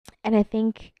And I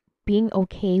think being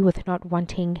okay with not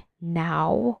wanting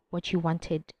now what you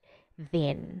wanted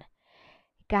then.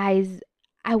 Guys,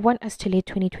 I want us to let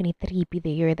 2023 be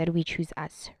the year that we choose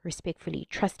us respectfully,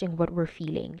 trusting what we're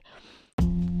feeling.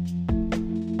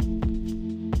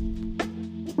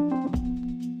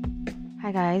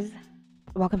 Hi, guys.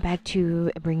 Welcome back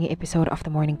to a brand new episode of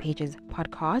the Morning Pages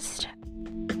podcast.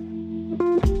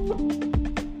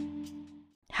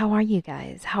 How are you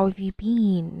guys? How have you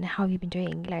been? How have you been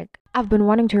doing? Like, I've been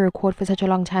wanting to record for such a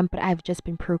long time, but I've just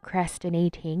been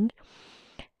procrastinating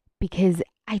because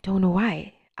I don't know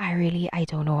why. I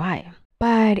don't know why.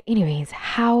 But anyways,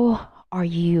 how are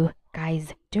you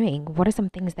guys doing? What are some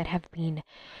things that have been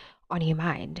on your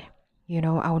mind?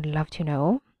 I would love to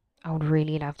know. I would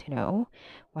really love to know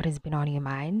what has been on your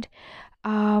mind.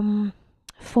 Um,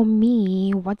 for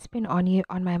me, what's been on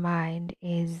my mind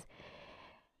is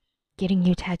getting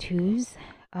new tattoos.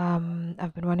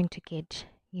 I've been wanting to get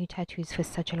new tattoos for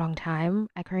such a long time.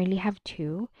 I currently have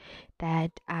two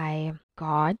that I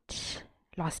got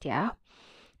last year,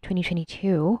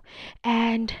 2022,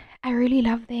 and I really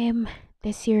love them.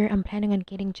 This year, I'm planning on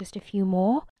getting just a few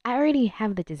more. I already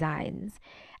have the designs.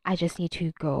 I just need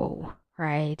to go,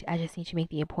 right? I just need to make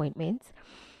the appointments.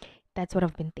 That's what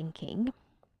I've been thinking.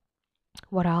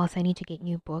 What else? I need to get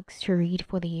new books to read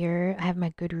for the year. I have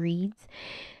my Goodreads.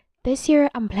 This year,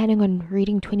 I'm planning on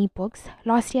reading 20 books.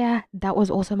 Last year, that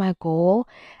was also my goal.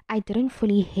 I didn't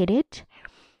fully hit it,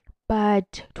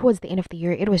 but towards the end of the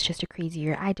year, it was just a crazy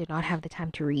year. I did not have the time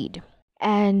to read.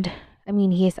 And I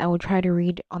mean, yes, I would try to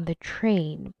read on the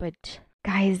train, but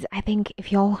guys, I think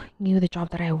if y'all knew the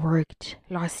job that I worked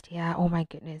last year, oh my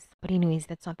goodness. But anyways,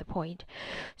 that's not the point.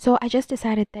 So I just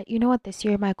decided that, you know what, this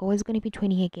year my goal is going to be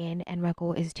 20 again, and my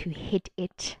goal is to hit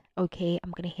it. Okay,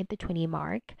 I'm going to hit the 20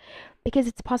 mark because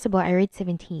it's possible. I read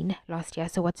 17 last year,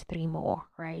 so what's three more,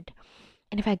 right?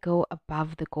 And if I go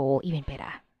above the goal, even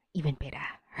better,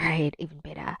 right? Even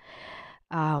better.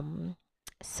 Um,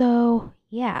 so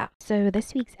yeah. So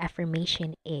this week's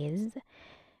affirmation is,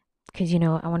 because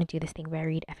I want to do this thing where I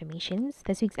read affirmations.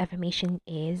 This week's affirmation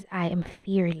is, I am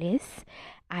fearless,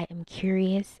 I am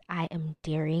curious, I am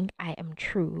daring, I am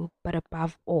true, but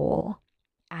above all,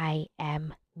 I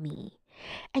am me.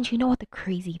 And you know what the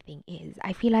crazy thing is?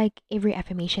 I feel like every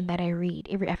affirmation that I read,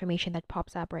 every affirmation that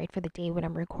pops up right for the day when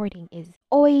I'm recording is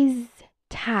always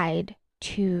tied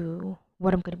to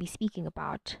what I'm going to be speaking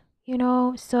about,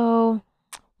 So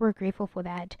we're grateful for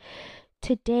that.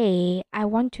 Today, I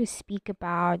want to speak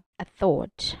about a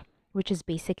thought, which is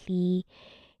basically,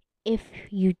 if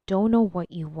you don't know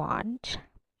what you want,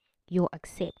 you'll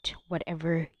accept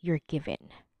whatever you're given,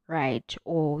 right?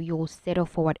 Or you'll settle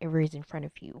for whatever is in front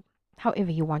of you,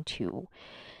 however you want to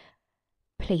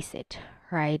place it,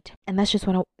 right? And that's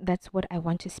what I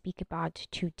want to speak about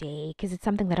today, because it's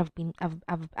something that I've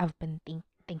been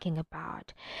thinking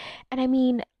about. And I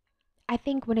mean, I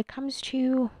think when it comes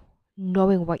to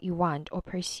knowing what you want or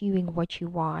pursuing what you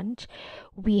want,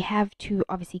 we have to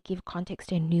obviously give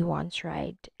context and nuance,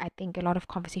 right? I think a lot of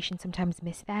conversations sometimes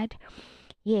miss that.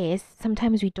 Yes,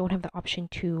 sometimes we don't have the option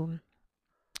to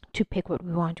pick what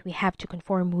we want. We have to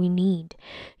conform. We need,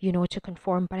 to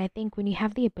conform. But I think when you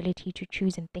have the ability to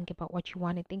choose and think about what you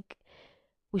want, I think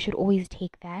we should always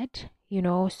take that.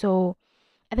 So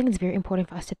I think it's very important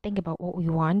for us to think about what we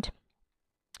want,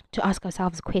 to ask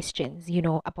ourselves questions,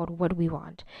 about what we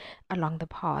want along the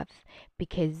path.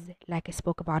 Because, like I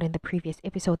spoke about in the previous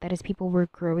episode, that as people were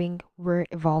growing, we're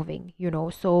evolving.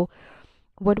 So,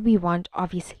 what we want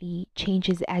obviously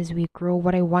changes as we grow.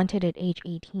 What I wanted at age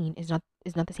 18 is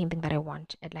not the same thing that I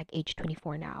want at like age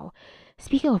 24 now.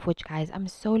 Speaking of which, guys, I'm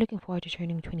so looking forward to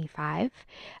turning 25.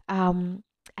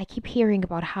 I keep hearing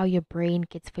about how your brain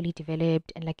gets fully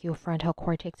developed and like your frontal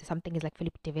cortex or something is like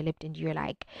fully developed, and you're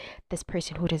like this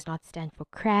person who does not stand for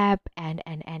crap, and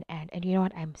you know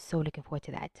what? I'm so looking forward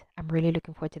to that. I'm really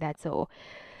looking forward to that. So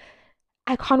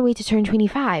I can't wait to turn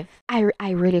 25. I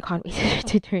really can't wait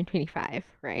to turn 25,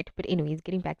 right? But anyways,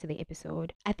 getting back to the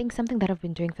episode, I think something that I've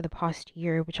been doing for the past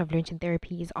year, which I've learned in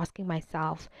therapy, is asking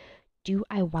myself, do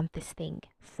I want this thing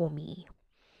for me?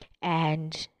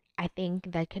 And I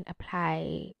think that can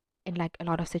apply in like a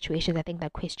lot of situations. I think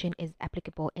that question is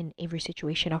applicable in every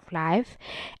situation of life.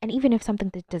 And even if something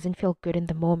that doesn't feel good in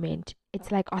the moment,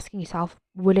 it's like asking yourself,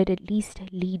 will it at least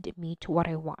lead me to what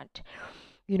I want?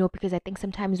 Because I think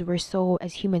sometimes we're so,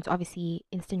 as humans, obviously,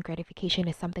 instant gratification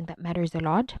is something that matters a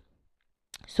lot.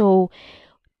 So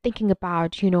thinking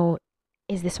about,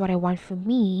 is this what I want for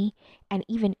me? And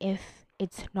even if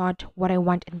it's not what I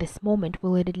want in this moment,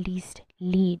 will it at least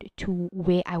lead to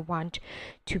where I want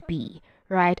to be?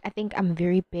 Right? I think I'm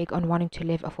very big on wanting to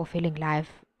live a fulfilling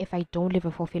life if I don't live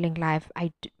a fulfilling life,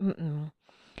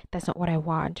 that's not what I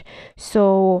want.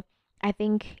 So I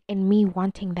think in me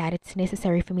wanting that, it's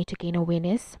necessary for me to gain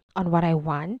awareness on what I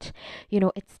want.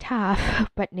 It's tough,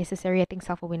 but necessary. I think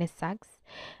self awareness sucks.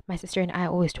 My sister and I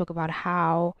always talk about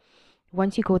how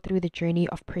once you go through the journey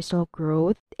of personal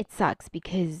growth, it sucks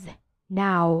because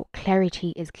now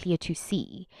clarity is clear to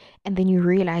see. And then you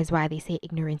realize why they say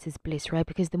ignorance is bliss, right?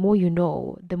 Because the more you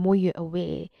know, the more you're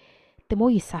aware, the more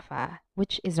you suffer,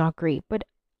 which is not great. But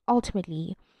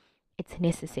ultimately, it's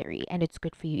necessary and it's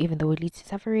good for you, even though it leads to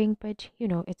suffering, but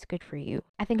it's good for you.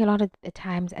 I think a lot of the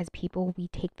times as people, we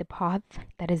take the path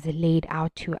that is laid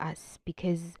out to us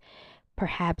because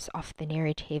perhaps of the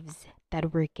narratives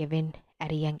that were given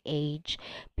at a young age,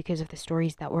 because of the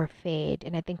stories that were fed.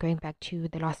 And I think going back to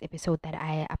the last episode that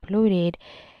I uploaded,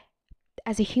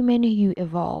 as a human, you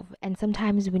evolve, and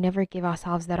sometimes we never give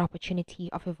ourselves that opportunity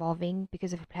of evolving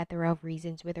because of a plethora of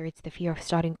reasons, whether it's the fear of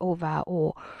starting over,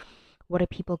 or what are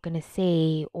people gonna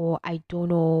say, or I don't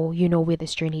know, where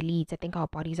this journey leads. I think our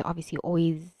bodies are obviously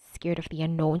always scared of the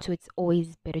unknown, so it's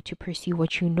always better to pursue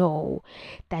what you know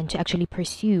than to actually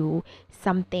pursue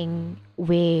something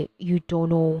where you don't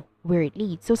know where it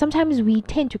leads. So sometimes we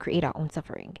tend to create our own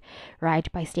suffering,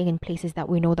 right, by staying in places that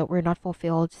we know that we're not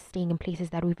fulfilled, staying in places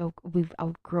that we've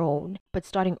outgrown. But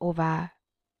starting over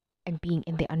and being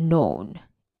in the unknown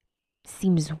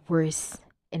seems worse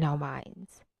in our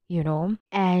minds,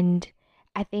 and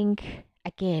I think,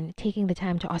 again, taking the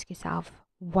time to ask yourself,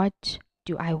 what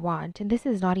do I want? And this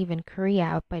is not even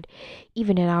career, but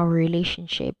even in our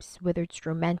relationships, whether it's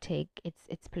romantic,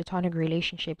 it's platonic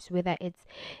relationships, whether it's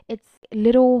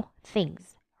little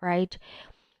things, right?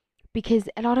 Because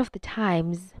a lot of the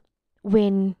times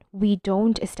when we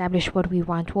don't establish what we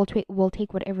want, we'll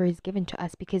take whatever is given to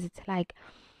us because it's like,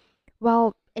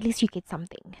 well, at least you get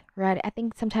something, right? I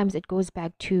think sometimes it goes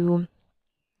back to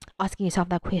asking yourself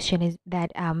that question, is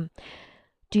that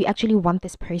do you actually want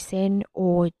this person,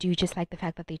 or do you just like the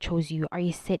fact that they chose you? Are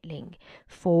you settling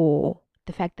for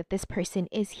the fact that this person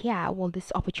is here? Well,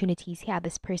 this opportunity is here,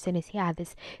 this person is here,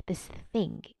 this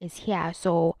thing is here,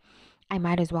 so I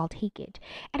might as well take it.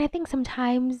 And I think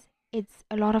sometimes it's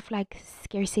a lot of like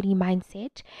scarcity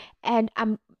mindset, and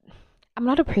I'm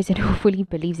not a person who fully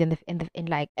believes in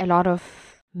like a lot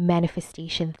of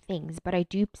manifestation things, but I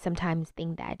do sometimes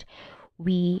think that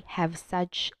we have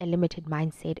such a limited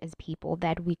mindset as people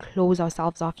that we close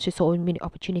ourselves off to so many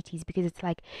opportunities because it's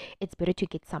like it's better to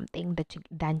get something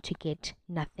than to get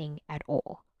nothing at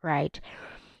all, right?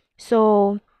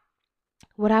 So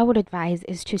what I would advise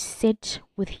is to sit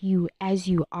with you as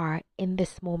you are in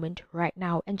this moment right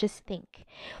now and just think,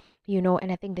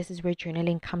 and I think this is where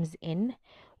journaling comes in,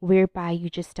 whereby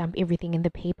you just dump everything in the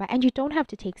paper, and you don't have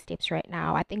to take steps right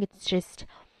now. I think it's just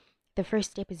the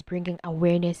first step is bringing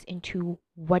awareness into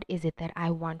what is it that I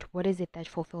want, what is it that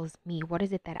fulfills me, what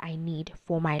is it that I need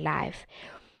for my life.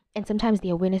 And sometimes the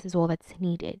awareness is all that's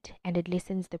needed, and it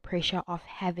lessens the pressure of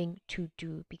having to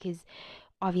do, because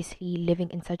obviously living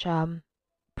in such a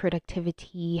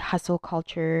productivity hustle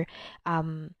culture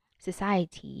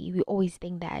society, we always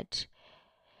think that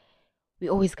we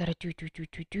always gotta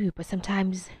do, but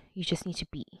sometimes you just need to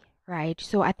be, right?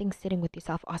 So I think sitting with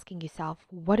yourself, asking yourself,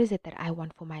 what is it that I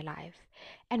want for my life?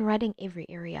 And writing every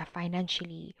area: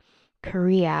 financially,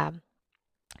 career,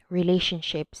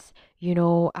 relationships,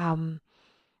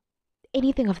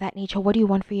 anything of that nature. What do you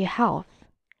want for your health?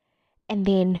 And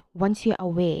then once you're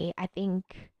aware, I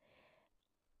think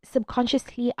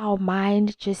subconsciously our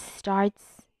mind just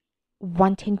starts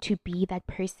wanting to be that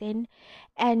person.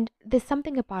 And there's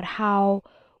something about how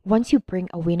once you bring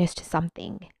awareness to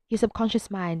something, your subconscious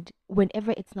mind,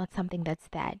 whenever it's not something that's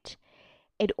that,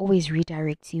 it always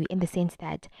redirects you, in the sense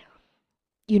that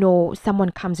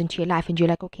someone comes into your life and you're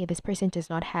like, okay, this person does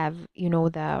not have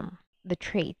the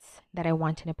traits that I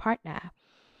want in a partner.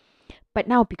 But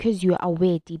now, because you're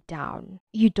aware deep down,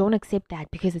 you don't accept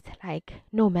that, because it's like,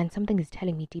 no man, something is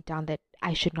telling me deep down that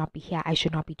I should not be here, I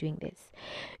should not be doing this.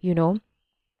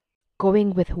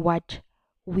 Going with what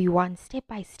we want step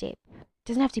by step.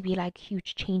 Doesn't have to be like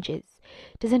huge changes,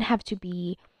 doesn't have to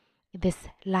be this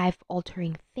life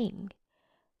altering thing.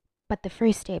 But the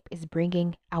first step is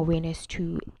bringing awareness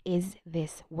to, is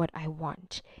this what I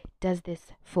want? Does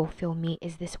this fulfill me?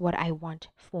 Is this what I want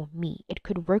for me? It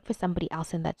could work for somebody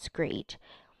else, and that's great.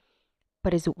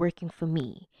 But is it working for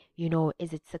me?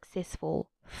 Is it successful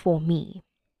for me?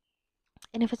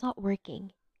 And if it's not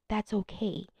working, that's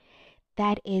okay.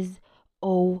 That is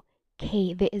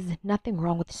okay. There is nothing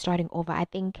wrong with starting over. I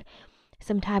think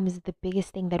sometimes the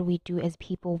biggest thing that we do as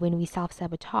people when we self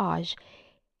sabotage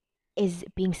is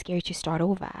being scared to start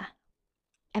over.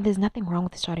 And there's nothing wrong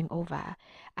with starting over.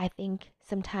 I think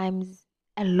sometimes,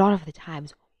 a lot of the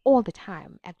times, all the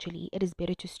time, actually, it is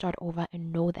better to start over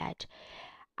and know that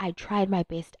I tried my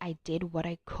best. I did what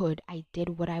I could. I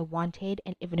did what I wanted.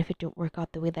 And even if it didn't work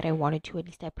out the way that I wanted to, at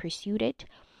least I pursued it.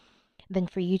 Than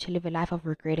for you to live a life of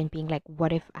regret and being like,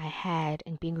 what if I had,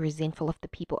 and being resentful of the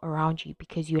people around you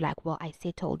because you're like, well, I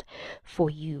settled for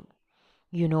you,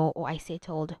 or I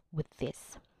settled with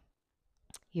this.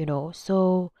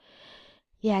 So,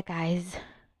 yeah, guys,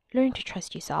 learn to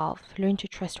trust yourself, learn to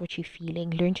trust what you're feeling,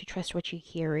 learn to trust what you're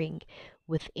hearing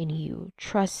within you.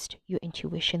 Trust your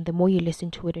intuition. The more you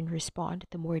listen to it and respond,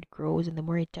 the more it grows and the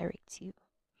more it directs you.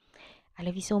 I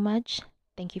love you so much.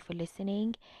 Thank you for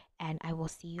listening, and I will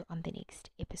see you on the next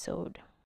episode.